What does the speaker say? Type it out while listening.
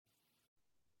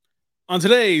On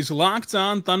today's Locked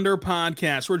On Thunder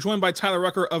podcast, we're joined by Tyler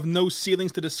Rucker of No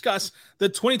Ceilings to discuss the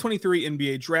 2023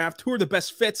 NBA Draft, who are the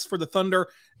best fits for the Thunder,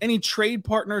 any trade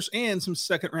partners, and some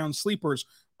second-round sleepers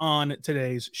on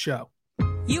today's show.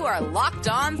 You are Locked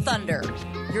On Thunder,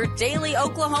 your daily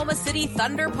Oklahoma City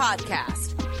Thunder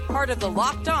podcast. Part of the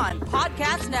Locked On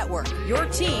Podcast Network, your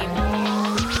team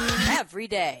every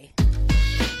day.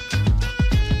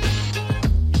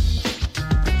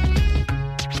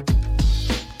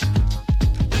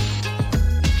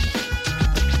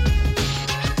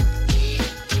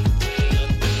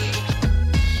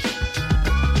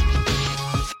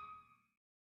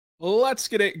 Let's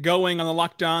get it going on the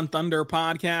Locked On Thunder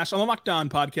podcast, on the Locked On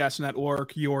Podcast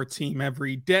Network, your team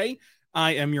every day.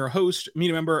 I am your host,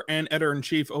 media member, and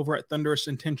editor-in-chief over at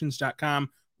thunderousintentions.com,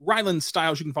 Rylan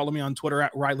Stiles. You can follow me on Twitter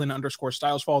at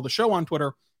Rylan_Stiles. Follow the show on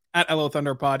Twitter at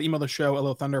LOThunderPod. Email the show,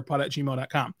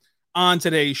 LOThunderPod@gmail.com. On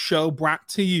today's show, brought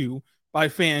to you by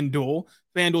FanDuel.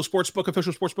 FanDuel Sportsbook,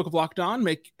 official sportsbook of Locked On.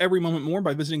 Make every moment more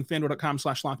by visiting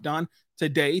FanDuel.com/LockedOn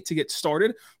today to get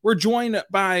started. We're joined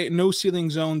by No Ceiling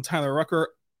Zone Tyler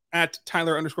Rucker at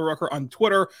Tyler_Rucker on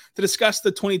Twitter to discuss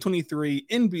the 2023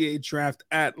 NBA Draft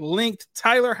at length.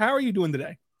 Tyler, how are you doing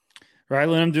today?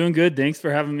 Rylan, I'm doing good. Thanks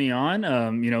for having me on.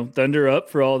 Thunder up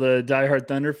for all the diehard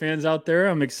Thunder fans out there.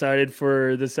 I'm excited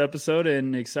for this episode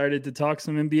and excited to talk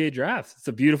some NBA Draft. It's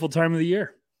a beautiful time of the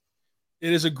year.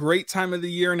 It is a great time of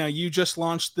the year. Now, you just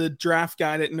launched the draft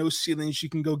guide at No Ceilings. You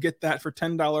can go get that for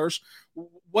 $10.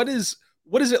 What is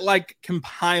it like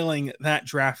compiling that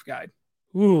draft guide?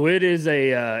 Ooh, it's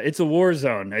a war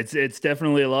zone. It's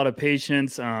definitely a lot of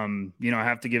patience. I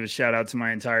have to give a shout out to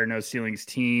my entire No Ceilings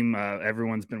team.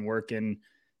 Everyone's been working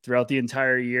throughout the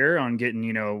entire year on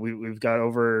getting, we've got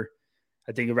over,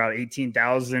 I think, about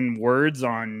 18,000 words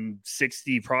on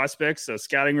 60 prospects. So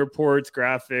scouting reports,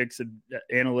 graphics,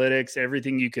 analytics,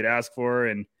 everything you could ask for.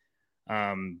 And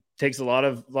takes a lot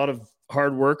of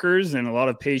hard workers and a lot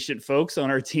of patient folks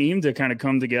on our team to kind of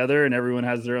come together, and everyone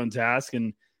has their own task,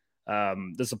 and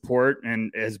the support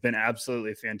and has been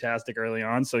absolutely fantastic early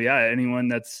on. So yeah, anyone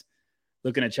that's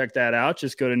looking to check that out,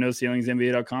 just go to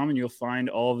noceilingsnba.com and you'll find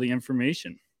all of the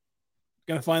information.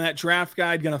 Going to find that draft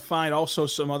guide, going to find also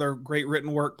some other great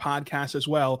written work podcasts as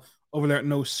well over there at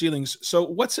No Ceilings. So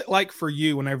what's it like for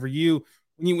you when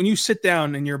you sit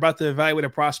down and you're about to evaluate a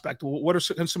prospect? What are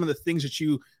some of the things that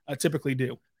you typically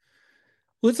do?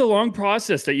 Well, it's a long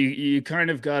process that you kind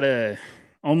of got to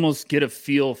almost get a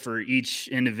feel for each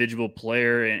individual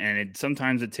player. And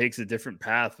sometimes it takes a different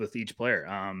path with each player.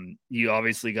 You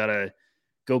obviously got to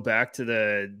go back to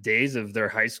the days of their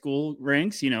high school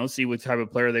ranks, see what type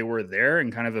of player they were there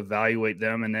and kind of evaluate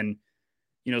them. And then,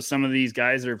 some of these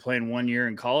guys are playing 1 year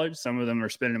in college. Some of them are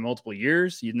spending multiple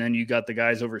years. And then you got the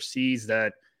guys overseas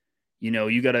that,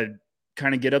 you got to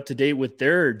kind of get up to date with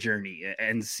their journey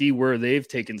and see where they've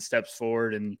taken steps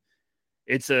forward. And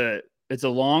it's a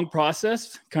long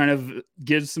process, kind of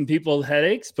gives some people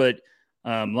headaches, but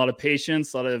a lot of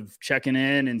patience, a lot of checking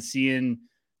in and seeing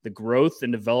the growth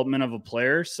and development of a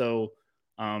player. So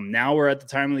now we're at the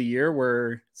time of the year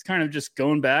where it's kind of just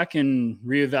going back and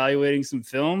reevaluating some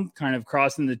film, kind of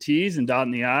crossing the T's and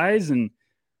dotting the I's. And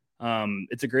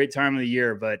it's a great time of the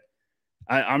year, but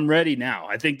I'm ready now.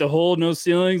 I think the whole No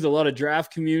Ceilings, a lot of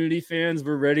draft community fans,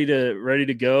 we're ready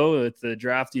to go with the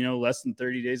draft, less than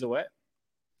 30 days away.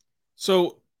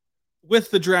 So with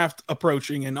the draft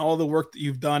approaching and all the work that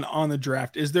you've done on the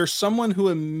draft, is there someone who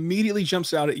immediately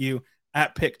jumps out at you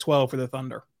at pick 12 for the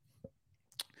Thunder?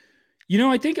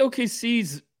 I think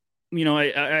OKC's,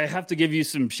 I have to give you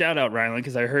some shout out, Rylan,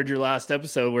 because I heard your last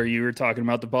episode where you were talking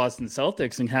about the Boston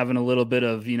Celtics and having a little bit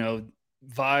of,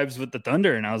 vibes with the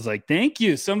Thunder. And I was like, thank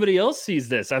you. Somebody else sees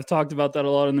this. I've talked about that a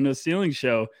lot on the No Ceiling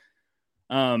show.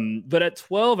 But at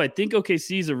 12, I think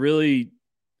OKC is a really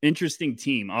interesting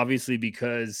team, obviously,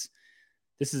 because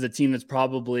this is a team that's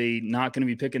probably not going to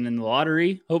be picking in the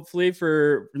lottery, hopefully,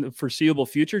 for the foreseeable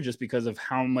future, just because of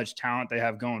how much talent they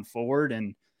have going forward.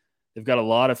 And they've got a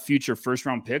lot of future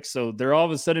first-round picks. So they're all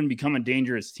of a sudden become a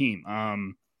dangerous team.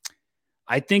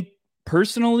 I think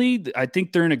personally, I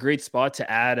think they're in a great spot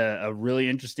to add a really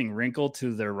interesting wrinkle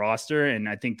to their roster. And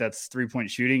I think that's three-point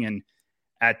shooting. And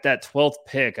at that 12th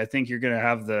pick, I think you're going to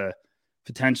have the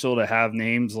potential to have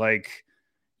names like,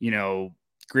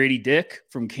 Grady Dick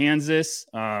from Kansas,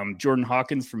 Jordan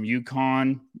Hawkins from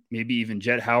UConn, maybe even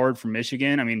Jet Howard from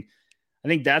Michigan. I mean, I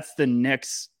think that's the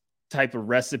next type of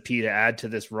recipe to add to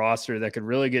this roster that could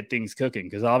really get things cooking.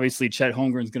 Because obviously Chet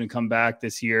Holmgren is going to come back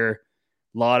this year.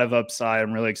 A lot of upside.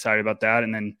 I'm really excited about that.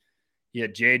 And then, You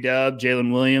had J-Dub,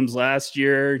 Jalen Williams last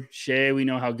year. Shea, we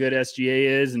know how good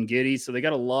SGA is, and Giddey. So they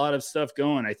got a lot of stuff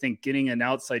going. I think getting an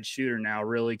outside shooter now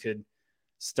really could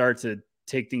start to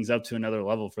take things up to another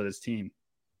level for this team.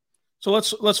 So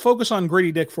let's focus on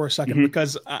Grady Dick for a second,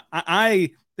 because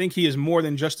I think he is more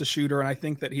than just a shooter, and I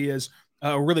think that he is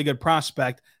a really good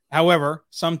prospect. However,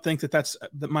 some think that that's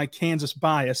my Kansas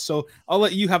bias. So I'll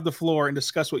let you have the floor and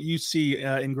discuss what you see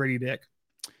in Grady Dick.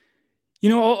 You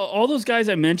know, all those guys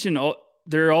I mentioned,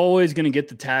 they're always going to get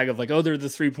the tag of like, oh, they're the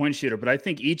three-point shooter. But I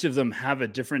think each of them have a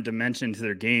different dimension to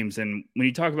their games. And when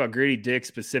you talk about Grady Dick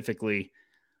specifically,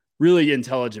 really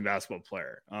intelligent basketball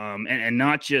player. And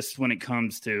not just when it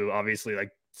comes to obviously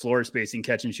like floor spacing,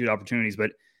 catch and shoot opportunities,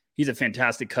 but he's a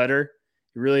fantastic cutter.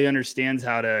 He really understands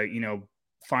how to, you know,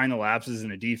 find the lapses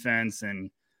in a defense. And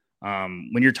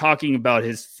when you're talking about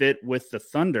his fit with the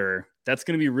Thunder, that's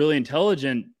going to be really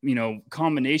intelligent, you know,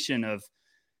 combination of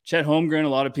Chet Holmgren. A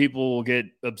lot of people will get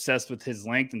obsessed with his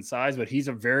length and size, but he's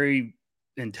a very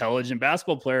intelligent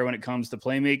basketball player when it comes to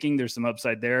playmaking. There's some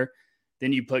upside there.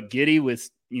 Then you put Giddey with,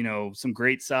 you know, some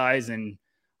great size, and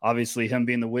obviously him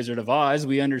being the Wizard of Oz,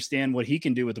 we understand what he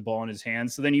can do with the ball in his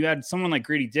hands. So then you add someone like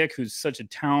Grady Dick, who's such a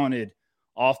talented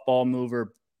off-ball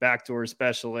mover, backdoor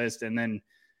specialist, and then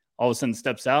all of a sudden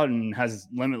steps out and has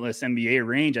limitless NBA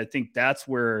range. I think that's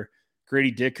where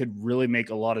Grady Dick could really make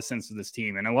a lot of sense to this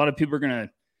team. And a lot of people are going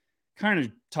to kind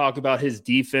of talk about his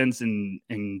defense and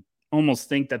almost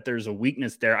think that there's a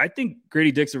weakness there. I think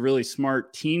Grady Dick's a really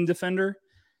smart team defender.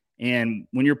 And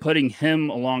when you're putting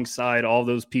him alongside all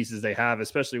those pieces they have,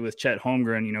 especially with Chet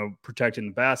Holmgren, you know, protecting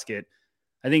the basket,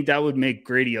 I think that would make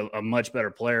Grady a much better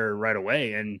player right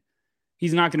away. And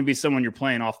he's not going to be someone you're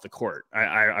playing off the court.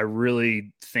 I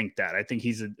really think that. I think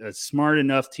he's a smart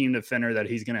enough team defender that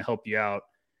he's going to help you out.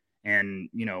 And,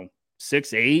 you know,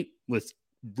 6'8" with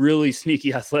really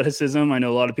sneaky athleticism. I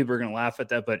know a lot of people are going to laugh at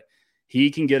that, but he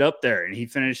can get up there and he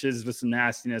finishes with some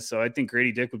nastiness. So I think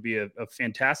Grady Dick would be a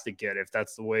fantastic get if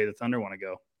that's the way the Thunder want to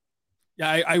go.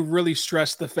 Yeah, I really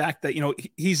stress the fact that, you know,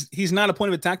 he's not a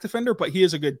point of attack defender, but he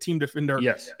is a good team defender.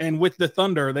 Yes. And with the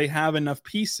Thunder, they have enough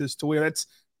pieces to where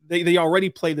they already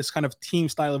play this kind of team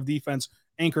style of defense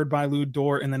anchored by Lou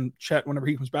Dort, and then Chet whenever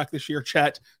he comes back this year,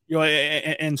 Chet, you know,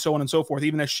 and so on and so forth.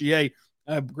 Even SGA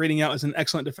grading out as an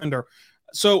excellent defender.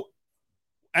 So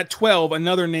at 12,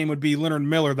 another name would be Leonard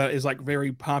Miller, that is like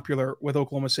very popular with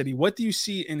Oklahoma City. What do you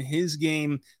see in his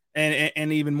game,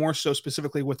 and even more so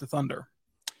specifically with the Thunder?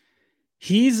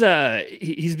 He's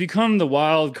become the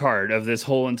wild card of this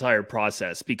whole entire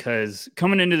process, because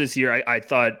coming into this year, I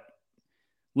thought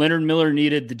Leonard Miller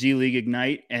needed the G League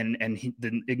Ignite, and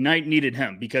the Ignite needed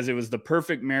him, because it was the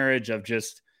perfect marriage of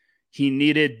just, he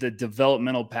needed the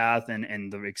developmental path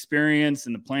and the experience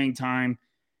and the playing time.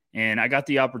 And I got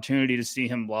the opportunity to see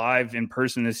him live in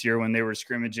person this year when they were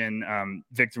scrimmaging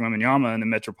Victor Wembanyama and the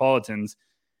Metropolitans.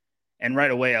 And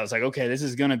right away I was like, okay, this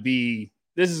is going to be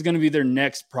their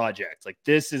next project. Like,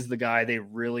 this is the guy they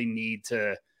really need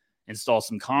to install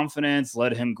some confidence,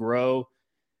 let him grow.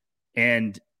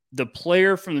 And the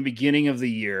player from the beginning of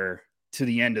the year to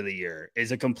the end of the year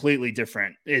is a completely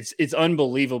different. It's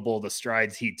unbelievable the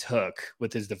strides he took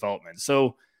with his development.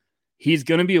 So he's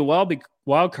going to be a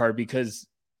wild card, because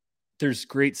there's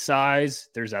great size,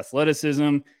 there's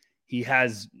athleticism. He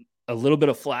has a little bit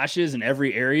of flashes in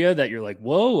every area that you're like,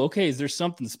 whoa, okay, is there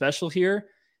something special here?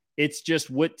 It's just,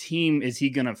 what team is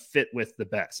he going to fit with the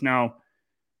best? Now,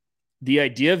 the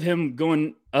idea of him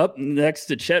going up next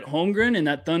to Chet Holmgren in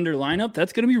that Thunder lineup,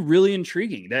 that's going to be really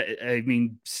intriguing.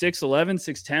 6'11",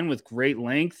 6'10", with great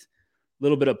length, a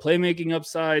little bit of playmaking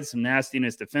upside, some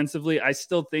nastiness defensively. I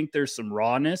still think there's some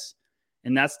rawness,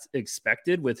 and that's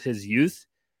expected with his youth.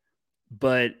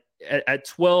 But at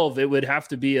 12, it would have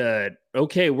to be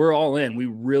okay, we're all in. We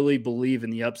really believe in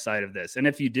the upside of this. And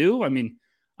if you do, I mean,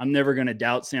 I'm never going to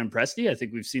doubt Sam Presti. I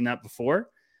think we've seen that before.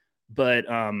 But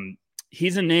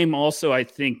he's a name also, I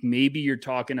think maybe you're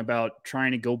talking about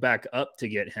trying to go back up to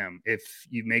get him. If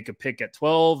you make a pick at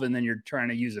 12 and then you're trying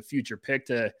to use a future pick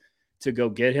to go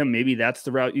get him, maybe that's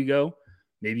the route you go.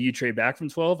 Maybe you trade back from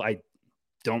 12. I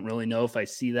don't really know if I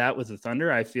see that with the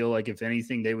Thunder. I feel like if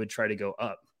anything, they would try to go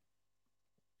up.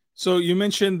 So you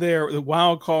mentioned there the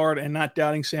wild card and not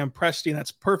doubting Sam Presti, and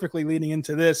that's perfectly leading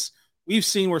into this. We've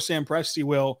seen where Sam Presti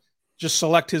will just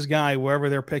select his guy wherever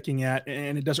they're picking at,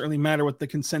 and it doesn't really matter what the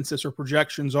consensus or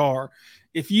projections are.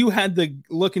 If you had to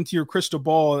look into your crystal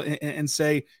ball and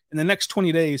say, in the next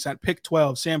 20 days at pick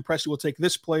 12, Sam Presti will take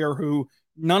this player who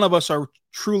none of us are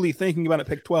truly thinking about at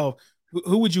pick 12,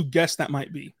 who would you guess that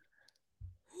might be?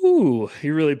 Ooh,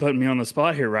 you're really putting me on the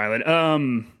spot here,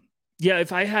 Rylan. Yeah,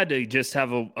 if I had to just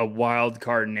have a wild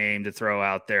card name to throw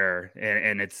out there,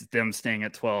 and it's them staying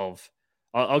at 12,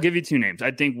 I'll give you two names. I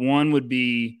think one would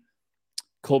be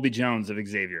Colby Jones of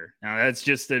Xavier. Now, that's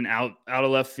just an out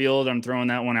of left field. I'm throwing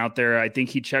that one out there. I think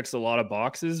he checks a lot of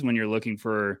boxes when you're looking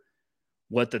for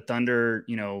what the Thunder,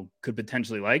 could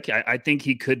potentially like. I think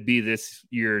he could be this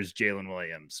year's Jalen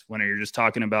Williams when you're just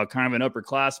talking about kind of an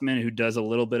upperclassman who does a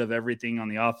little bit of everything on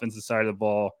the offensive side of the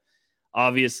ball.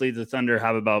 Obviously, the Thunder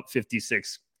have about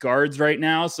 56 guards right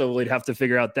now, so we'd have to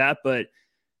figure out that. But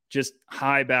just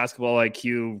high basketball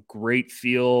IQ, great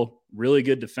feel, really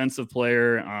good defensive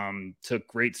player, took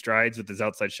great strides with his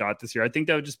outside shot this year. I think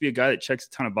that would just be a guy that checks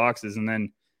a ton of boxes. And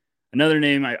then another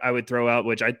name I would throw out,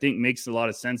 which I think makes a lot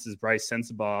of sense, is Bryce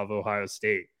Sensabaugh of Ohio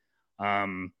State.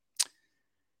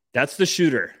 That's the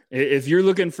shooter. If you're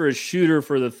looking for a shooter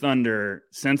for the Thunder,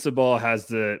 Sensabaugh has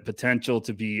the potential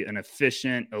to be an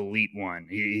efficient, elite one.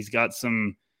 He's got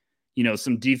some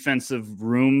defensive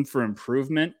room for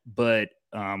improvement, but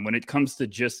when it comes to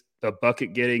just a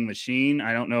bucket-getting machine,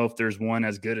 I don't know if there's one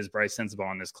as good as Bryce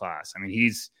Sensabaugh in this class. I mean,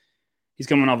 he's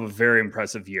coming off a very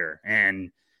impressive year,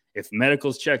 and if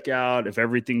medicals check out, if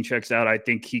everything checks out, I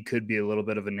think he could be a little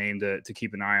bit of a name to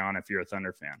keep an eye on if you're a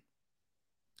Thunder fan.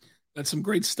 That's some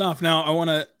great stuff. Now, I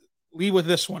want to leave with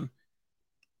this one.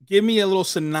 Give me a little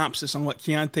synopsis on what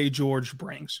Keyonte George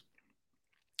brings.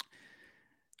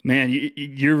 Man,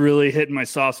 you're really hitting my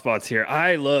soft spots here.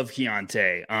 I love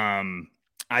Keyonte.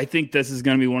 I think this is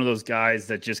going to be one of those guys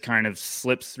that just kind of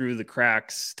slips through the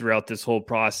cracks throughout this whole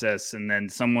process, and then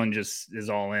someone just is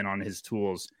all in on his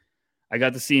tools. I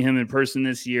got to see him in person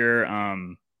this year.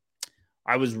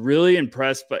 I was really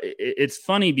impressed, but it's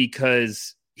funny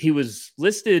because he was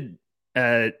listed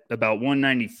at about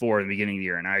 194 at the beginning of the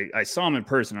year, and I saw him in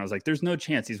person. I was like, there's no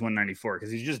chance he's 194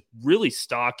 because he's just really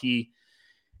stocky.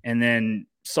 And then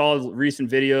saw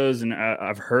recent videos, and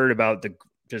I've heard about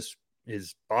just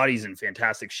his body's in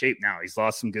fantastic shape now. He's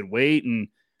lost some good weight, and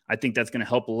I think that's going to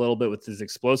help a little bit with his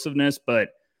explosiveness.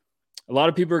 But a lot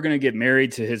of people are going to get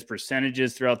married to his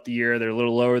percentages throughout the year. They're a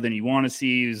little lower than you want to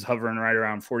see. He's hovering right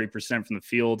around 40% from the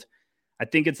field. I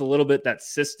think it's a little bit that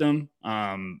system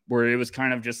where it was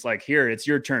kind of just like, here, it's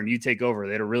your turn. You take over.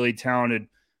 They had a really talented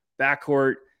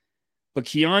backcourt. But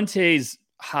Keontae's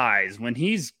highs, when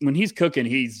he's cooking,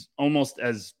 he's almost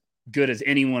as good as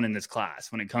anyone in this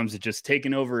class when it comes to just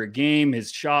taking over a game,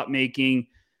 his shot making,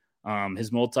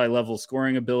 his multi-level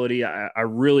scoring ability. I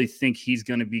really think he's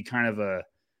going to be kind of a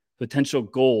potential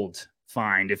gold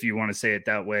find, if you want to say it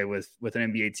that way, with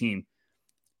an NBA team.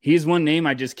 He's one name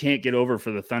I just can't get over for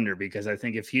the Thunder, because I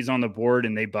think if he's on the board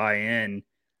and they buy in,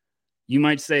 you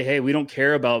might say, hey, we don't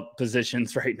care about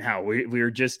positions right now.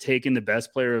 We're just taking the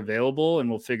best player available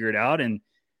and we'll figure it out. And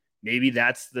maybe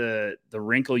that's the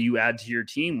wrinkle you add to your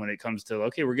team when it comes to,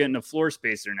 okay, we're getting a floor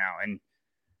spacer now. And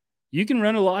you can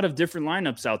run a lot of different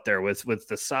lineups out there with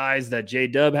the size that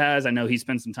J-Dub has. I know he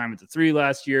spent some time at the 3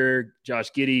 last year.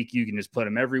 Josh Giddey, you can just put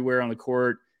him everywhere on the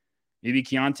court. Maybe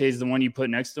Keontae is the one you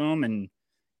put next to him, and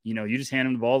you just hand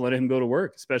him the ball, let him go to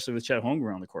work, especially with Chet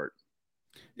Holmgren on the court.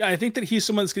 Yeah, I think that he's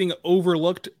someone that's getting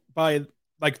overlooked by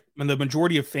the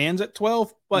majority of fans at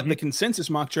 12, but the consensus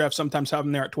mock draft sometimes have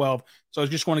him there at 12. So I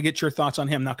just want to get your thoughts on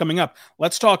him. Now, coming up,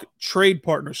 let's talk trade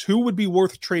partners. Who would be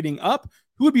worth trading up?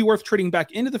 Who would be worth trading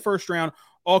back into the first round?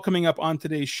 All coming up on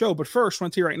today's show. But first, I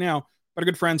want to tell you right now about our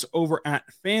good friends over at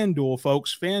FanDuel,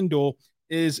 folks. FanDuel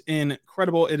is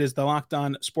incredible. It is the Locked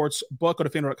On Sports book. Go to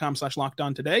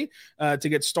FanDuel.com/LockedOn today to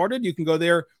get started. You can go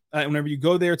there. Whenever you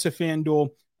go there to FanDuel,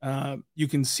 you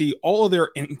can see all of their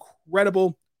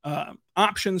incredible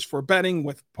options for betting,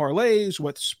 with parlays,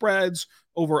 with spreads,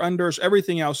 over-unders,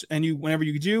 everything else. And whenever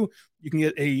you do, you can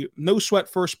get a no-sweat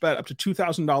first bet up to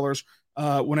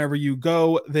 $2,000 whenever you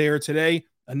go there today.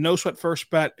 A no-sweat first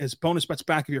bet is bonus bets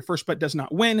back if your first bet does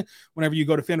not win whenever you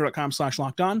go to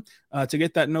FanDuel.com/LockedOn to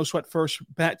get that no-sweat first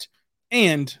bet.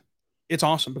 And it's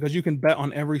awesome because you can bet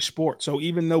on every sport. So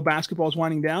even though basketball is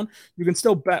winding down, you can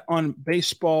still bet on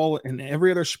baseball and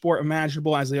every other sport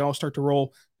imaginable as they all start to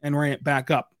roll and ramp back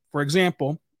up. For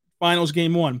example, finals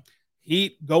game 1,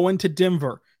 Heat go into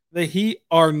Denver. The Heat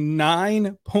are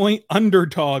 9-point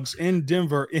underdogs in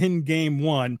Denver in game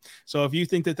 1. So if you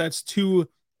think that that's too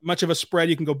much of a spread,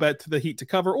 you can go bet to the Heat to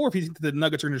cover. Or if you think the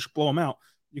Nuggets are going to just blow them out,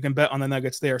 you can bet on the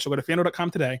Nuggets there. So go to FanDuel.com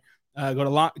today. Go to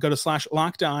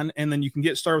 /LockedOn, and then you can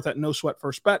get started with that no sweat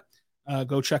first bet.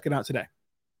 Go check it out today.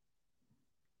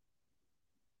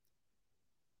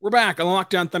 We're back on the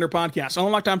Locked On Thunder podcast, on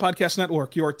the Locked On Podcast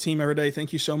Network, your team every day.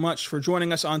 Thank you so much for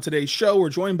joining us on today's show. We're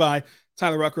joined by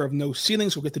Tyler Rucker of No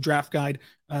Ceilings. We'll get the draft guide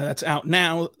that's out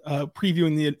now,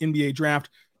 previewing the NBA draft.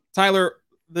 Tyler,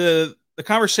 the the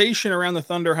conversation around the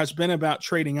Thunder has been about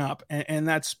trading up, and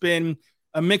that's been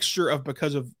a mixture of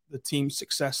because of the team's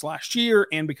success last year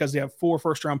and because they have 4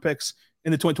 first-round picks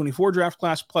in the 2024 draft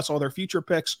class, plus all their future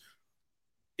picks.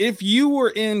 If you were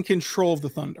in control of the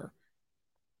Thunder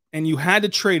and you had to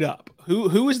trade up,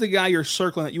 who is the guy you're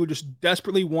circling that you would just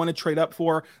desperately want to trade up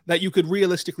for that you could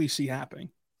realistically see happening?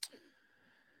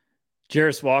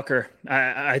 Jarris Walker.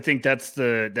 I think that's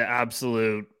the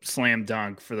absolute slam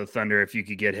dunk for the Thunder if you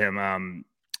could get him.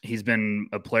 He's been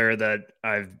a player that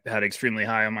I've had extremely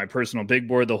high on my personal big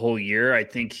board the whole year. I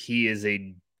think he is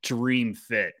a dream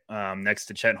fit next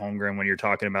to Chet Holmgren when you're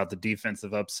talking about the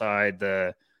defensive upside,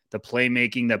 the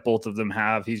playmaking that both of them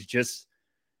have. He's just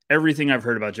everything I've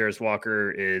heard about Jarris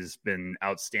Walker has been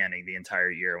outstanding the entire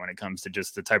year when it comes to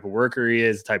just the type of worker he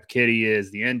is, the type of kid he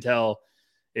is, the intel.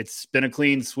 It's been a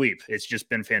clean sweep. It's just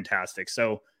been fantastic.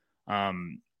 So I've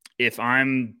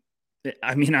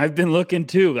been looking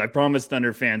too. I promise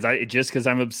Thunder fans, just because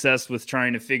I'm obsessed with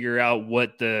trying to figure out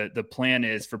what the plan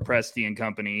is for Presti and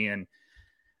company. And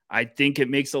I think it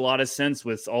makes a lot of sense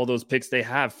with all those picks they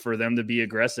have for them to be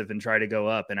aggressive and try to go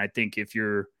up. And I think if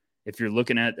you're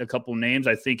looking at a couple names,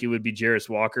 I think it would be Jarris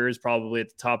Walker is probably at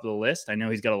the top of the list. I know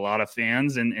he's got a lot of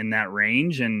fans in that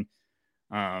range, and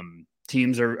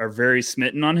teams are very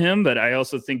smitten on him. But I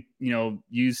also think,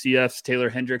 UCF's Taylor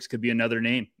Hendricks could be another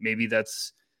name. Maybe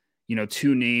that's,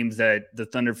 2 names that the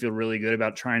Thunder feel really good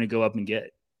about trying to go up and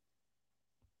get.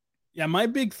 Yeah, my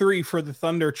big 3 for the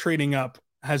Thunder trading up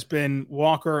has been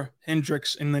Walker,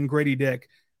 Hendricks, and then Grady Dick.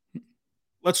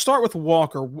 Let's start with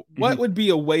Walker. What would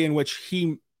be a way in which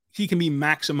he can be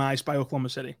maximized by Oklahoma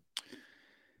City?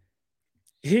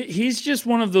 He's just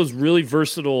one of those really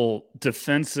versatile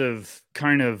defensive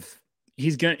kind of.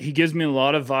 He gives me a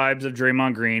lot of vibes of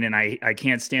Draymond Green, and I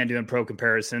can't stand doing pro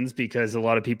comparisons because a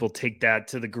lot of people take that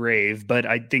to the grave. But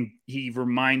I think he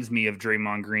reminds me of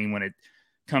Draymond Green when it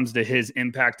comes to his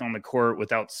impact on the court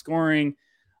without scoring.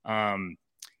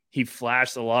 He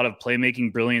flashed a lot of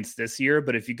playmaking brilliance this year,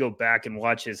 but if you go back and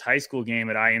watch his high school game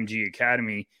at IMG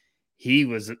Academy, he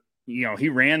was, he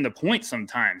ran the point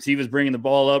sometimes. He was bringing the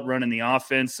ball up, running the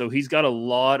offense. So he's got a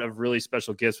lot of really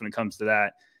special gifts when it comes to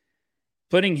that.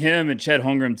 Putting him and Chet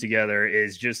Holmgren together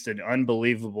is just an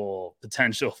unbelievable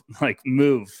potential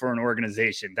move for an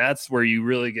organization. That's where you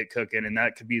really get cooking, and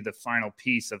that could be the final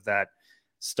piece of that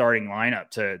starting lineup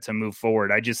to move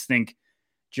forward. I just think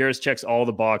Jarris checks all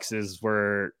the boxes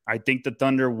where I think the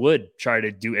Thunder would try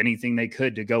to do anything they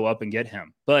could to go up and get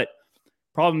him. But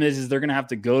problem is they're going to have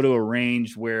to go to a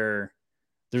range where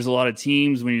there's a lot of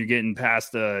teams when you're getting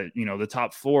past the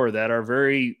top 4 that are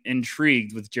very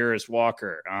intrigued with Jarris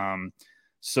Walker.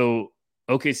 So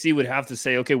OKC would have to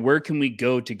say, okay, where can we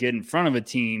go to get in front of a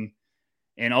team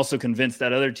and also convince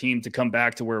that other team to come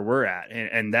back to where we're at?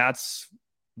 And that's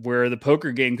where the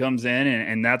poker game comes in.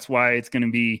 And that's why it's going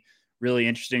to be really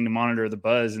interesting to monitor the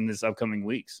buzz in this upcoming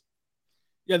weeks.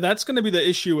 Yeah, that's going to be the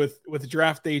issue with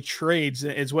draft day trades.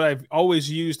 It's what I've always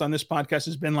used on this podcast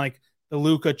has been like the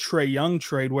Luka Trae Young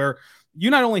trade, where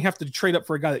you not only have to trade up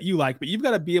for a guy that you like, but you've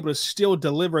got to be able to still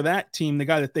deliver that team the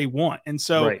guy that they want. And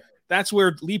so right. That's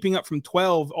where leaping up from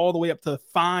 12 all the way up to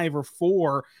 5 or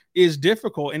 4 is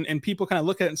difficult. And people kind of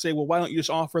look at it and say, well, why don't you just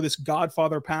offer this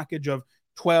Godfather package of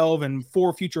 12 and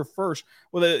 4 future first?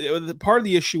 Well, the part of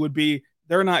the issue would be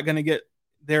they're not going to get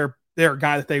their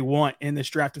guy that they want in this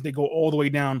draft if they go all the way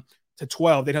down to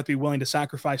 12. They'd have to be willing to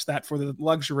sacrifice that for the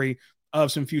luxury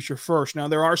of some future first. Now,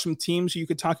 there are some teams you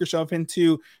could talk yourself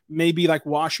into, maybe like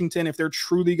Washington, if they're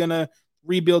truly going to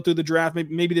rebuild through the draft,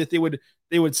 maybe that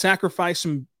they would sacrifice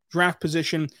some draft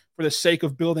position for the sake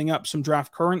of building up some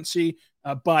draft currency.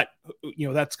 But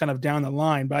that's kind of down the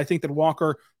line. But I think that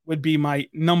Walker would be my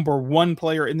number 1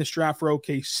 player in this draft for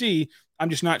OKC. I'm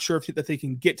just not sure that they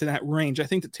can get to that range. I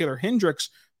think that Taylor Hendricks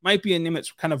might be a name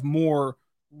that's kind of more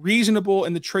reasonable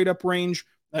in the trade up range.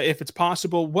 If it's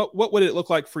possible, what would it look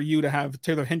like for you to have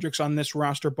Taylor Hendricks on this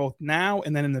roster, both now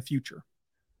and then in the future?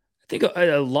 I think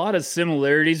a lot of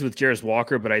similarities with Jarris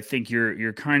Walker, but I think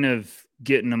you're kind of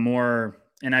getting a more,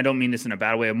 and I don't mean this in a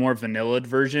bad way, a more vanilla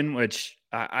version, which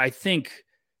I think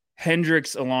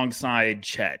Hendricks alongside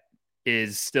Chet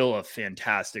is still a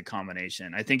fantastic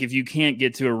combination. I think if you can't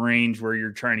get to a range where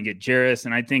you're trying to get Jarris,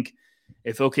 and I think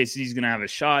if OKC is going to have a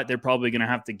shot, they're probably going to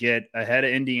have to get ahead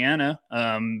of Indiana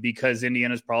because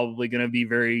Indiana's probably going to be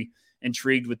very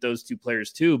intrigued with those 2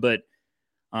 players too. But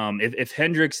if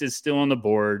Hendricks is still on the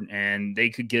board and they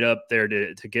could get up there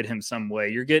to get him some way,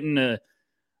 you're getting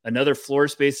another floor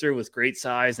spacer with great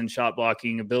size and shot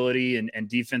blocking ability and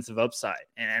defensive upside.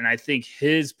 And I think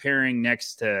his pairing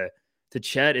next to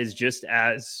Chet is just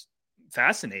as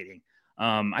fascinating.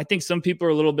 I think some people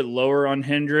are a little bit lower on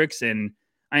Hendricks, and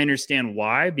I understand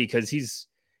why, because he's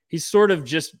sort of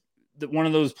just one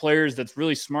of those players that's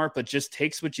really smart, but just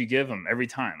takes what you give him every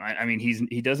time. I mean,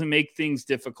 he doesn't make things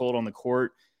difficult on the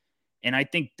court. And I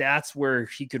think that's where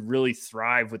he could really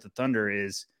thrive with the Thunder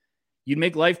is you'd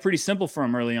make life pretty simple for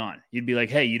him early on. You'd be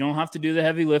like, hey, you don't have to do the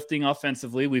heavy lifting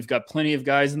offensively. We've got plenty of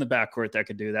guys in the backcourt that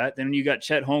could do that. Then you got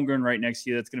Chet Holmgren right next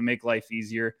to you. That's going to make life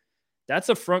easier. That's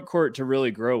a front court to really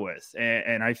grow with.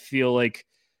 And I feel like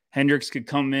Hendricks could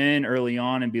come in early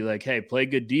on and be like, hey, play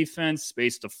good defense,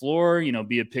 space the floor,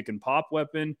 be a pick and pop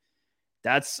weapon.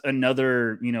 That's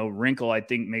another, wrinkle I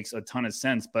think makes a ton of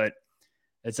sense, but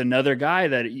it's another guy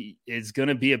that is going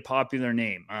to be a popular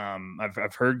name.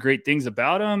 I've heard great things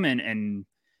about him, and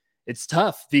it's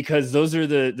tough because those are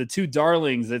the two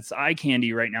darlings. That's eye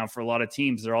candy right now for a lot of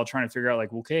teams. They're all trying to figure out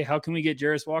like, okay, how can we get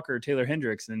Jarris Walker or Taylor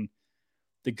Hendricks? And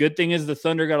the good thing is the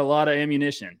Thunder got a lot of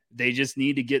ammunition. They just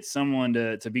need to get someone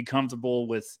to be comfortable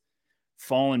with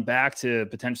falling back to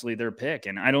potentially their pick.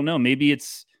 And I don't know, maybe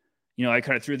it's, I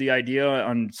kind of threw the idea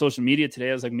on social media today.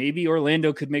 I was like, maybe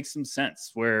Orlando could make some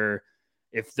sense where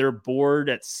if their board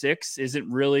at 6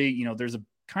 isn't really, there's a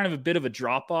kind of a bit of a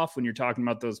drop off when you're talking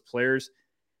about those players.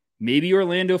 Maybe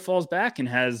Orlando falls back and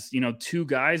has, 2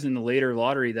 guys in the later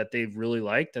lottery that they've really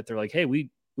liked, that they're like, hey, we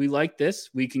like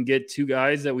this. We can get 2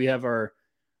 guys that we have our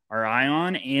eye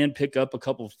on and pick up a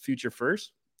couple future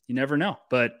firsts. You never know.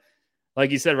 But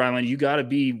like you said, Ryland, you got to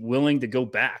be willing to go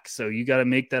back. So you got to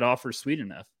make that offer sweet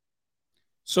enough.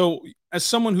 So as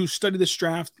someone who studied this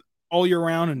draft all year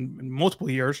round and multiple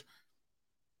years,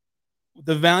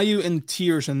 the value in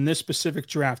tiers in this specific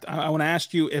draft, I want to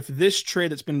ask you if this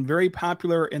trade that's been very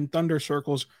popular in Thunder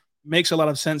circles makes a lot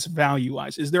of sense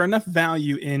value-wise. Is there enough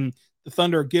value in the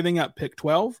Thunder giving up pick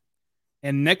 12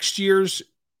 and next year's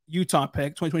Utah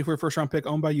pick, 2024 first-round pick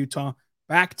owned by Utah,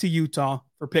 back to Utah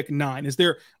for pick 9?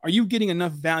 Are you getting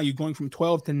enough value going from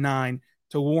 12 to 9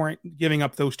 to warrant giving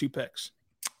up those 2 picks?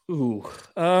 Ooh.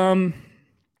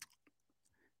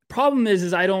 Problem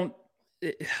is I don't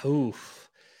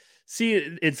see,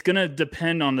 it's going to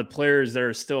depend on the players that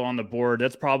are still on the board.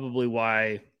 That's probably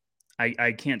why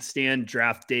I can't stand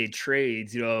draft day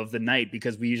trades, of the night,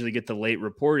 because we usually get the late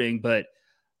reporting. But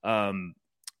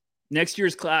next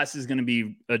year's class is going to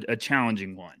be a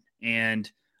challenging one. And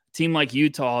a team like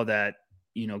Utah that,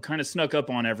 kind of snuck up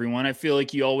on everyone, I feel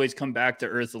like you always come back to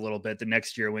earth a little bit the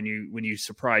next year when you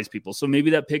surprise people. So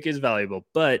maybe that pick is valuable,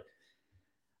 but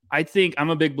I think I'm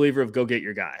a big believer of go get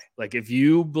your guy. Like if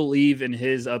you believe in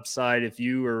his upside, if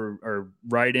you are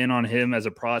right in on him as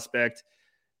a prospect,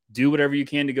 do whatever you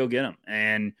can to go get him.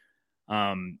 And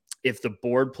if the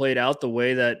board played out the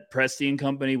way that Presti and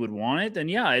company would want it, then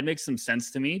yeah, it makes some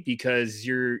sense to me, because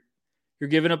you're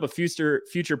giving up a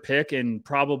future pick and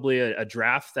probably a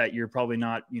draft that you're probably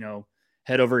not,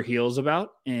 head over heels about.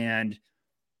 And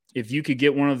if you could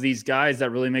get one of these guys,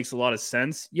 that really makes a lot of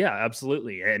sense. Yeah,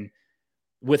 absolutely. And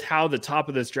with how the top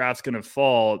of this draft's going to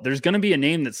fall, there's going to be a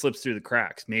name that slips through the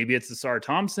cracks. Maybe it's Asar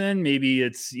Thompson. Maybe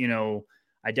it's,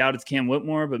 I doubt it's Cam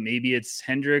Whitmore, but maybe it's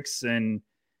Hendricks, and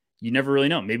you never really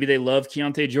know. Maybe they love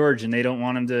Keontae George and they don't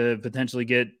want him to potentially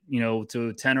get,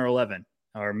 to 10 or 11.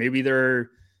 Or maybe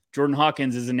Jordan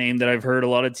Hawkins is a name that I've heard a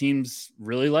lot of teams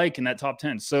really like in that top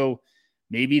 10. So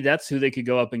maybe that's who they could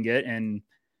go up and get. And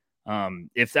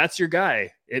if that's your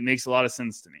guy, it makes a lot of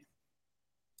sense to me.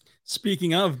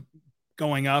 Speaking of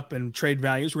going up and trade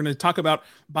values, we're going to talk about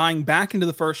buying back into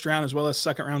the first round as well as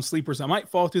second round sleepers that might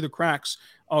fall through the cracks,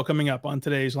 all coming up on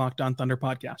today's Locked On Thunder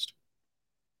podcast.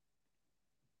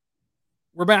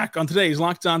 We're back on today's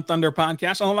Locked On Thunder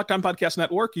podcast on the Locked On Podcast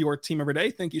Network, your team every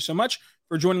day. Thank you so much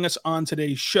for joining us on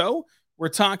today's show. We're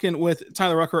talking with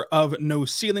Tyler Rucker of No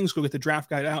Ceilings. Go get the draft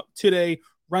guide out today,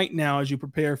 right now, as you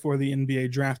prepare for the NBA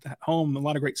draft at home. A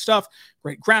lot of great stuff,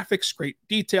 great graphics, great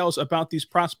details about these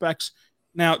prospects.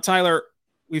 Now, Tyler,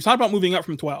 we've talked about moving up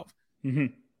from 12. Mm-hmm.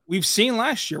 We've seen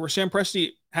last year where Sam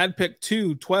Presti had pick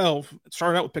 2, 12,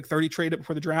 started out with pick 30, traded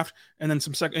before the draft, and then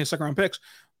some second round picks,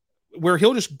 where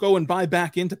he'll just go and buy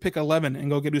back into pick 11 and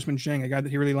go get Ousmane Dieng, a guy that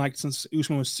he really liked since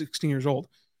Ousmane was 16 years old.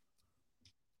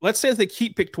 Let's say that they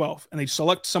keep pick 12 and they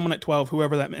select someone at 12,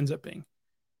 whoever that ends up being.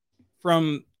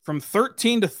 From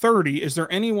 13 to 30, is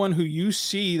there anyone who you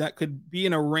see that could be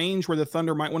in a range where the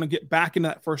Thunder might want to get back into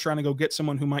that first round and go get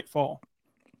someone who might fall?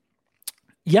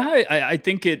 Yeah, I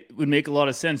think it would make a lot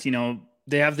of sense.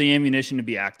 They have the ammunition to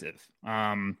be active.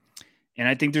 And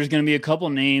I think there's going to be a couple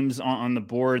names on the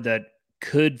board that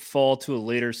could fall to a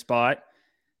later spot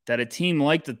that a team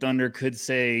like the Thunder could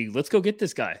say, let's go get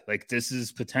this guy. Like, this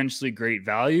is potentially great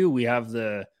value. We have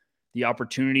the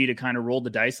opportunity to kind of roll the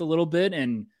dice a little bit.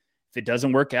 And If it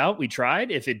doesn't work out, we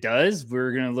tried. If it does,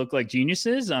 we're going to look like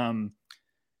geniuses. Bilal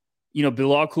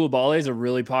Coulibaly is a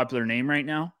really popular name right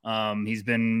now. He's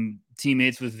been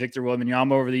teammates with Victor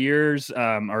Wembanyama over the years,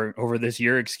 or over this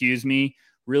year, excuse me.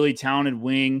 Really talented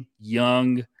wing,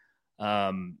 young.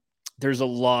 There's a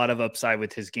lot of upside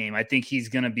with his game. I think he's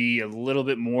going to be a little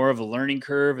bit more of a learning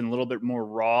curve and a little bit more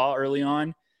raw early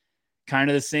on. Kind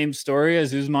of the same story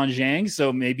as Ousmane Dieng.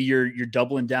 So maybe you're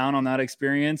doubling down on that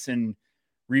experience and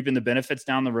reaping the benefits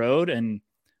down the road. And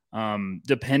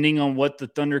depending on what the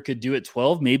Thunder could do at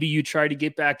 12, maybe you try to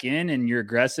get back in and you're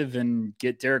aggressive and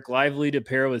get Derek Lively to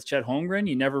pair with Chet Holmgren.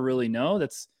 You never really know.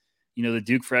 That's, the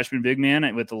Duke freshman big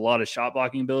man with a lot of shot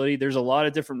blocking ability. There's a lot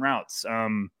of different routes.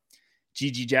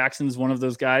 Gigi Jackson's one of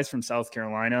those guys from South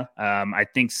Carolina. I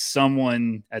think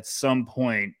someone at some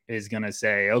point is going to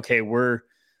say, okay, we're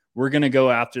going to go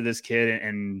after this kid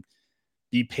and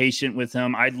be patient with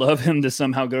him. I'd love him to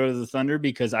somehow go to the Thunder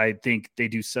because I think they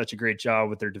do such a great job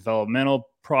with their developmental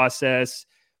process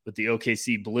with the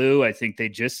OKC Blue. I think they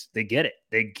get it.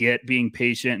 They get being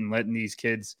patient and letting these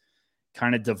kids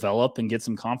kind of develop and get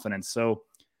some confidence. So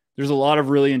there's a lot of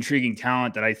really intriguing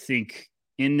talent that I think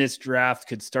in this draft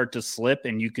could start to slip,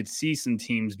 and you could see some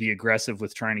teams be aggressive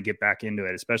with trying to get back into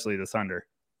it, especially the Thunder.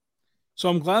 So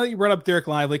I'm glad that you brought up Derek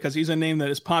Lively because he's a name that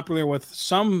is popular with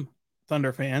some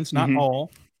Thunder fans, not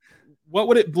all. What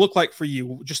would it look like for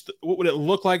you? Just what would it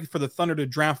look like for the Thunder to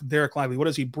draft Derek Lively? What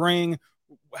does he bring?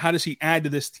 How does he add to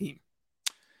this team?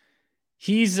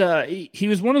 He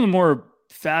was one of the more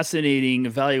fascinating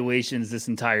evaluations this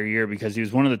entire year because he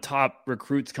was one of the top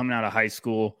recruits coming out of high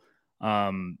school.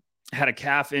 Had a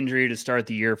calf injury to start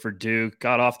the year for Duke,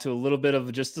 got off to a little bit of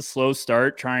just a slow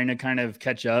start, trying to kind of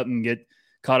catch up and get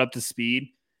caught up to speed.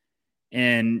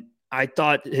 And I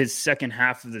thought his second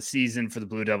half of the season for the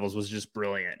Blue Devils was just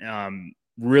brilliant.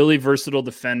 Really versatile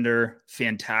defender,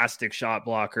 fantastic shot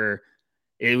blocker.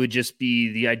 It would just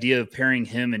be the idea of pairing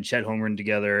him and Chet Holmgren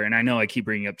together. And I know I keep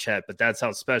bringing up Chet, but that's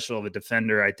how special of a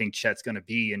defender I think Chet's going to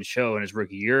be and show in his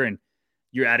rookie year. And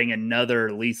you're adding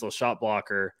another lethal shot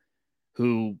blocker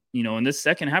who, in this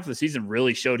second half of the season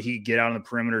really showed he could get out on the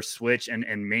perimeter, switch,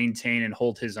 and maintain and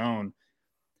hold his own.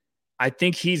 I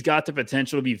think he's got the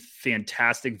potential to be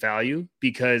fantastic value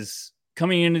because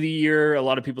coming into the year, a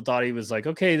lot of people thought he was like,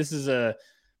 okay, this is a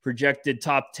projected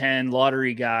top 10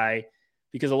 lottery guy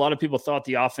because a lot of people thought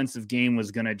the offensive game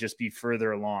was going to just be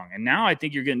further along. And now I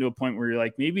think you're getting to a point where you're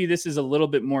like, maybe this is a little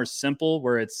bit more simple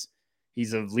where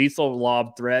he's a lethal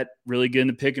lob threat, really good in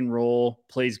the pick and roll,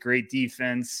 plays great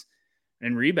defense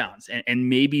and rebounds. And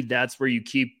maybe that's where you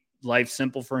keep life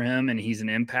simple for him and he's an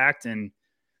impact. And,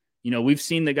 we've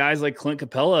seen the guys like Clint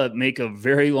Capella make a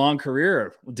very long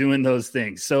career doing those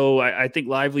things. So I think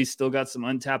Lively's still got some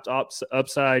untapped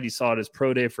upside. You saw it his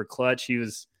pro day for Clutch. He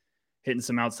was hitting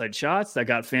some outside shots that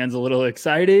got fans a little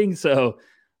exciting. So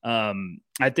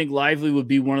I think Lively would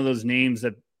be one of those names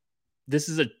that this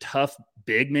is a tough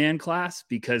big man class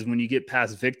because when you get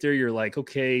past Victor, you're like,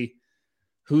 okay,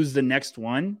 who's the next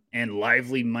one? And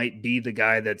Lively might be the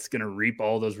guy that's going to reap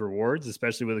all those rewards,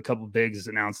 especially with a couple of bigs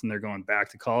announcing they're going back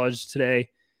to college today.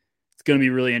 It's going to be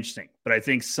really interesting. But I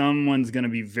think someone's going to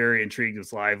be very intrigued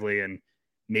with Lively, and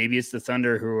maybe it's the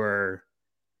Thunder who are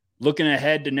looking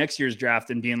ahead to next year's draft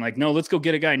and being like, no, let's go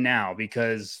get a guy now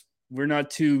because we're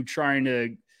not too trying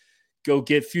to go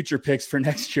get future picks for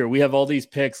next year. We have all these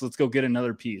picks. Let's go get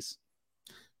another piece.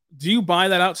 Do you buy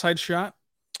that outside shot?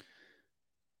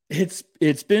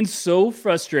 It's been so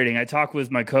frustrating. I talked with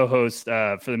my co-host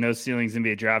for the No Ceilings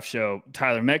NBA Draft Show,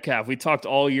 Tyler Metcalf. We talked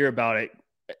all year about it.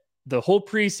 The whole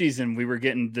preseason, we were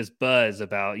getting this buzz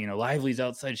about, Lively's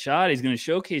outside shot. He's going to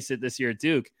showcase it this year at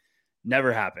Duke.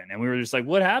 Never happened. And we were just like,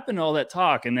 what happened to all that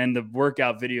talk? And then the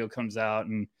workout video comes out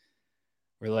and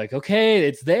we're like, okay,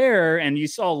 it's there. And you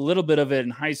saw a little bit of it in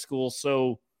high school.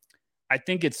 So I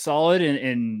think it's solid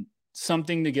and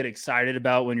something to get excited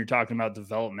about when you're talking about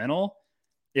developmental.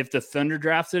 If the Thunder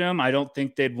drafted him, I don't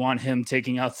think they'd want him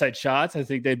taking outside shots. I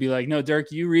think they'd be like, no,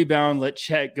 Dirk, you rebound, let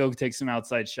Chet go take some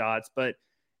outside shots. But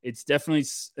it's definitely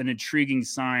an intriguing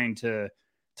sign to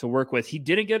work with. He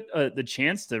didn't get the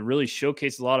chance to really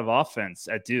showcase a lot of offense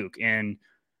at Duke. And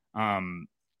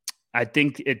I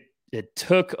think it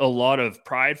took a lot of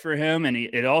pride for him. And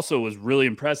it also was really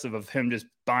impressive of him just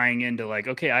buying into like,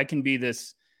 okay, I can be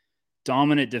this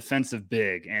dominant defensive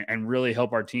big and really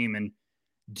help our team. And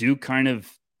Duke kind of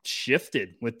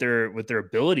shifted with their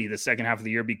ability the second half of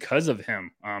the year because of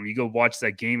him. You go watch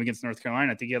that game against North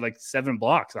Carolina. I think he had like 7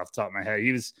 blocks off the top of my head.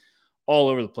 He was all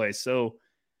over the place. So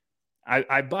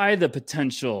I buy the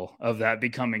potential of that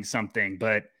becoming something,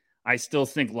 but I still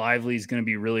think Lively is going to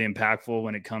be really impactful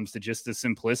when it comes to just the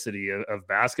simplicity of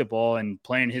basketball and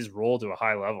playing his role to a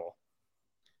high level.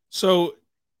 So a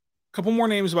couple more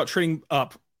names about trading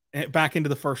up back into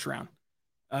the first round.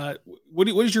 What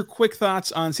is your quick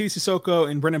thoughts on Sidi Sissoko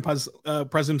and Brendan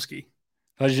Przemski?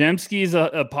 Przemski is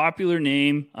a popular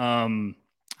name.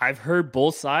 I've heard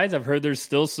both sides. I've heard there's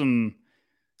still some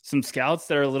scouts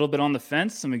that are a little bit on the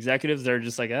fence, some executives that are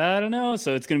just like, I don't know.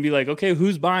 So it's going to be like, okay,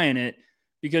 who's buying it?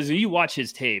 Because when you watch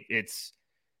his tape, it's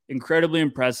incredibly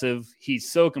impressive.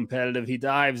 He's so competitive. He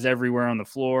dives everywhere on the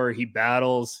floor. He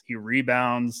battles. He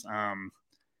rebounds.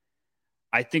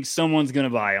 I think someone's going to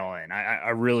buy all in. I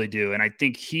really do. And I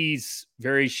think he's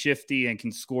very shifty and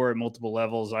can score at multiple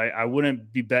levels. I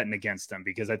wouldn't be betting against him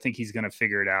because I think he's going to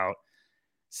figure it out.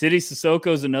 Sidi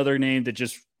Sissoko is another name that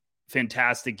just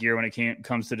fantastic year when it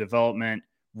comes to development.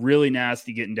 Really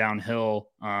nasty getting downhill.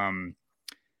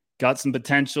 Got some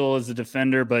potential as a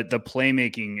defender, but the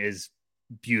playmaking is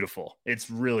beautiful. It's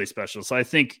really special. So I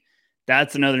think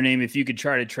that's another name if you could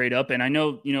try to trade up. And I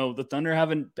know, the Thunder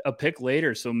have a pick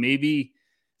later, so maybe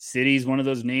City's one of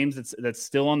those names that's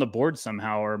still on the board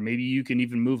somehow, or maybe you can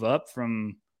even move up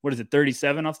from,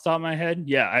 37 off the top of my head?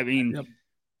 Yeah, I mean, yep.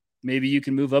 Maybe you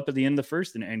can move up at the end of the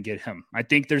first and get him. I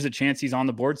think there's a chance he's on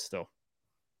the board still.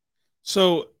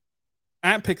 So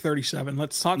at pick 37,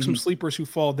 let's talk some sleepers who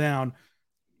fall down.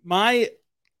 My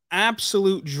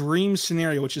absolute dream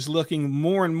scenario, which is looking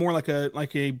more and more like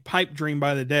a pipe dream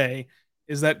by the day,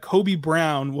 is that Kobe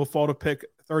Brown will fall to pick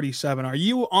 37. Are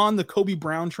you on the Kobe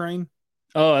Brown train?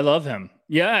 Oh, I love him.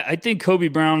 Yeah, I think Kobe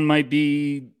Brown might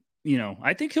be,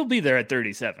 I think he'll be there at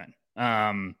 37.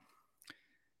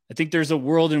 I think there's a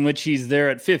world in which he's there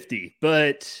at 50,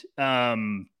 but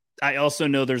I also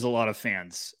know there's a lot of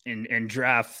fans in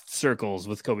draft circles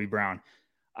with Kobe Brown.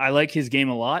 I like his game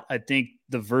a lot. I think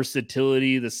the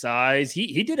versatility, the size,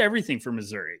 he did everything for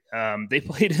Missouri. They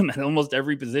played him at almost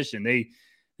every position. They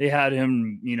had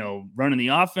him, running the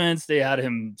offense. They had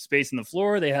him spacing the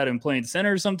floor. They had him playing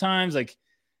center sometimes. Like,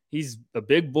 he's a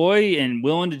big boy and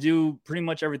willing to do pretty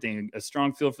much everything, a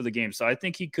strong feel for the game. So I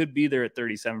think he could be there at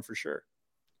 37 for sure.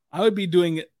 I would be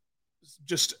doing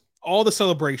just all the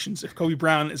celebrations if Kobe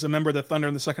Brown is a member of the Thunder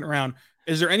in the second round.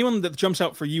 Is there anyone that jumps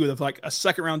out for you with like a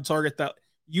second round target that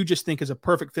you just think is a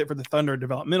perfect fit for the Thunder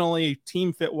developmentally,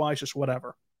 team fit wise, just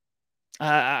whatever?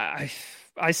 I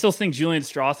still think Julian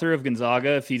Strother of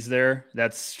Gonzaga, if he's there,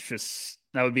 that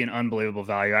would be an unbelievable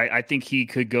value. I think he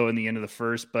could go in the end of the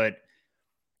first, but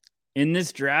in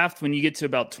this draft, when you get to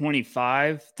about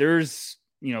 25, there's,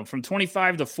 from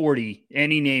 25 to 40,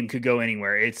 any name could go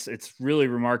anywhere. It's really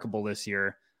remarkable this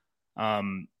year.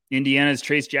 Indiana's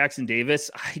Trace Jackson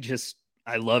Davis.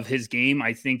 I love his game.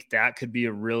 I think that could be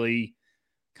a really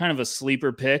kind of a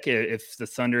sleeper pick if the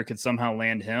Thunder could somehow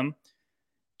land him.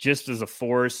 Just as a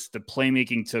force, the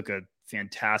playmaking took a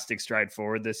fantastic stride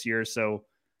forward this year. So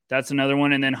that's another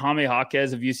one. And then Jaime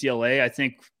Jaquez of UCLA, I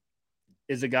think,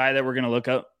 is a guy that we're going to look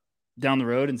up down the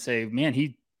road and say, man,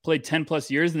 he played 10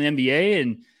 plus years in the NBA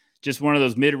and just one of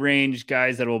those mid-range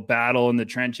guys that will battle in the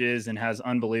trenches and has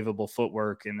unbelievable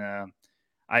footwork. And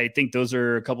I think those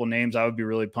are a couple names I would be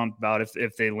really pumped about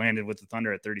if they landed with the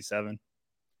Thunder at 37.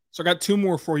 So I got two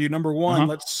more for you. Number one,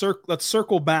 let's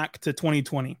circle back to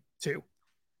 2022.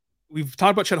 We've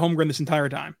talked about Chet Holmgren this entire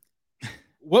time.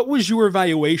 What was your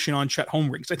evaluation on Chet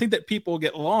Holmgren? Because I think that people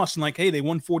get lost and like, hey, they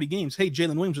won 40 games. Hey,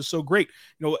 Jalen Williams was so great,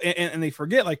 and they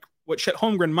forget like what Chet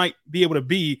Holmgren might be able to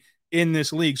be in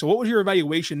this league. So what was your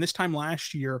evaluation this time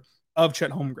last year of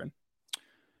Chet Holmgren?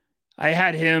 I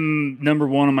had him number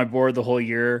one on my board the whole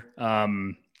year.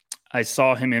 I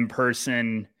saw him in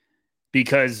person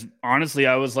because honestly,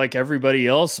 I was like everybody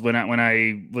else when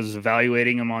I was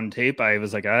evaluating him on tape. I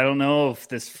was like, I don't know if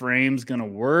this frame's going to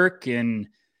work, and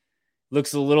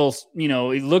looks a little,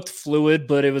 it looked fluid,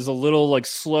 but it was a little like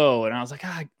slow. And I was like,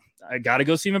 I got to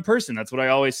go see him in person. That's what I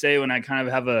always say when I kind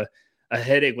of have a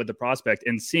headache with the prospect.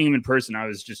 And seeing him in person, I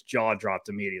was just jaw dropped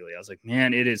immediately. I was like,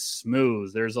 man, it is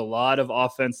smooth. There's a lot of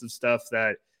offensive stuff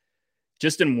that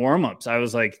just in warmups, I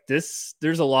was like,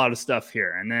 there's a lot of stuff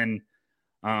here. And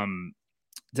then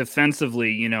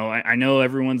defensively, I know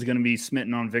everyone's going to be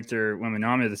smitten on Victor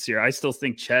Wembanyama this year. I still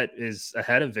think Chet is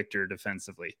ahead of Victor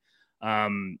defensively.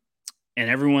 And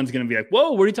everyone's going to be like,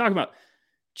 whoa, what are you talking about?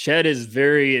 Chet is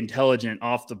very intelligent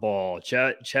off the ball.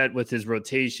 Chet with his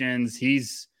rotations,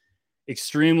 he's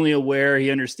extremely aware.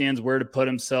 He understands where to put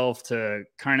himself to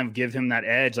kind of give him that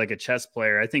edge like a chess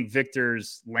player. I think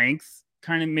Victor's length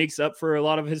kind of makes up for a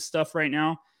lot of his stuff right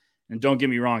now. And don't get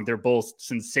me wrong, they're both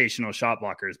sensational shot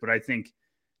blockers, but I think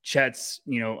Chet's,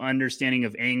 understanding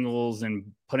of angles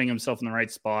and putting himself in the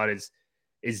right spot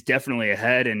is definitely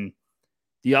ahead. And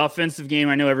The offensive game,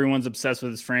 I know everyone's obsessed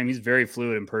with his frame. He's very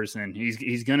fluid in person.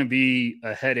 He's going to be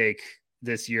a headache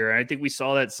this year. I think we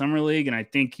saw that summer league, and I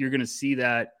think you're going to see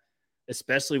that,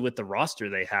 especially with the roster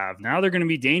they have. Now they're going to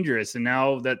be dangerous, and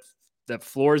now that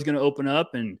floor is going to open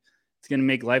up, and it's going to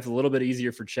make life a little bit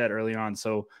easier for Chet early on.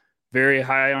 So very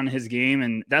high on his game,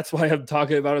 and that's why I'm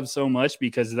talking about him so much,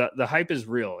 because the hype is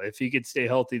real. If he could stay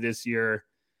healthy this year,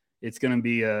 it's going to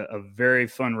be a very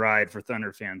fun ride for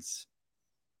Thunder fans.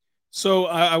 So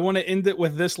I want to end it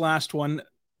with this last one.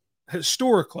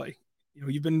 Historically,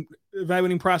 you've been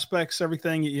evaluating prospects,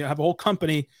 everything. You have a whole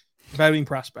company evaluating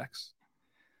prospects.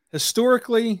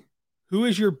 Historically, who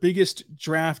is your biggest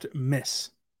draft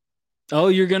miss? Oh,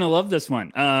 you're going to love this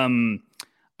one.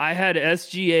 I had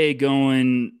SGA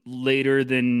going later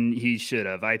than he should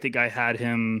have. I think I had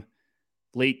him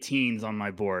late teens on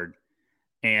my board.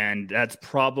 And that's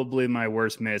probably my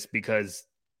worst miss, because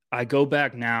I go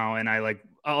back now and I'll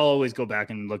always go back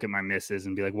and look at my misses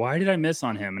and be like, why did I miss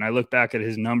on him? And I look back at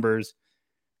his numbers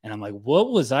and I'm like,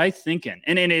 what was I thinking?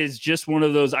 And it is just one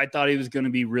of those, I thought he was going to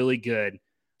be really good.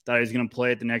 Thought he was going to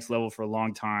play at the next level for a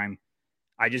long time.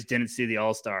 I just didn't see the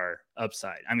all-star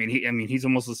upside. I mean, he's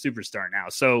almost a superstar now.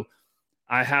 So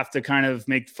I have to kind of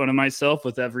make fun of myself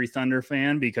with every Thunder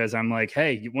fan, because I'm like,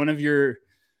 hey, one of your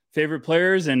favorite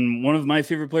players and one of my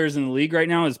favorite players in the league right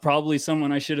now is probably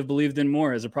someone I should have believed in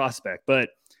more as a prospect. But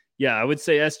yeah, I would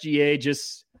say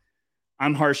SGA,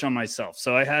 I'm harsh on myself.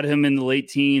 So I had him in the late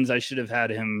teens. I should have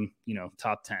had him,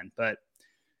 top 10, but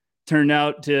turned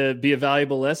out to be a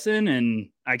valuable lesson. And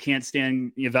I can't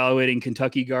stand evaluating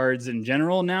Kentucky guards in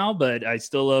general now, but I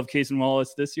still love Cason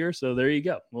Wallace this year. So there you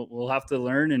go. We'll have to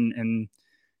learn and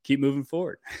keep moving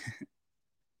forward.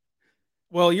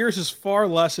 Well, yours is far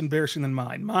less embarrassing than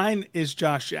mine. Mine is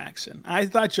Josh Jackson. I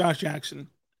thought Josh Jackson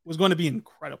was going to be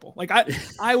incredible. Like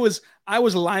I was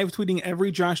live tweeting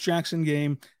every Josh Jackson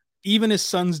game, even his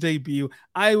son's debut.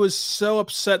 I was so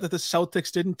upset that the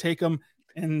Celtics didn't take him,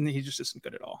 and he just isn't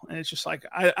good at all. And it's just like,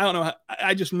 I don't know.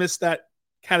 I just missed that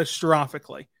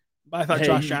catastrophically. But I thought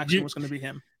Josh Jackson was going to be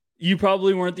him. You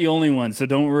probably weren't the only one, so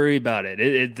don't worry about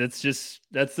it. That's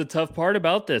the tough part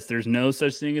about this. There's no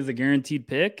such thing as a guaranteed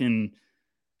pick, and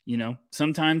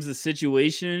sometimes the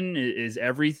situation is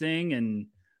everything. And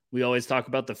we always talk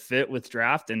about the fit with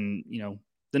draft, and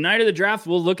the night of the draft,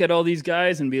 we'll look at all these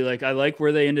guys and be like, I like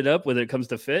where they ended up when it comes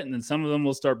to fit. And then some of them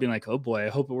will start being like, oh boy, I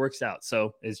hope it works out.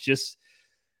 So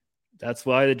that's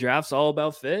why the draft's all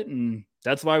about fit, and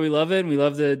that's why we love it. And we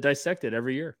love to dissect it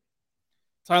every year.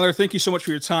 Tyler, thank you so much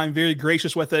for your time. Very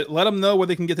gracious with it. Let them know where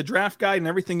they can get the draft guide and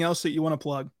everything else that you want to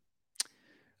plug.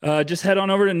 Just head on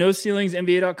over to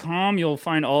NoCeilingsNBA.com. You'll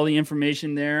find all the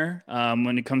information there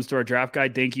when it comes to our draft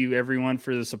guide. Thank you, everyone,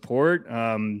 for the support.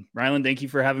 Rylan, thank you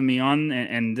for having me on.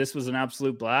 And this was an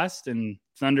absolute blast. And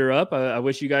Thunder up. I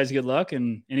wish you guys good luck.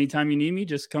 And anytime you need me,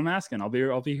 just come asking. I'll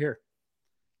be here.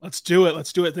 Let's do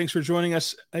it. Thanks for joining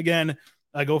us again.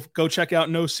 Go check out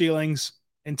No Ceilings.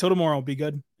 Until tomorrow, be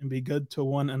good and be good to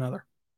one another.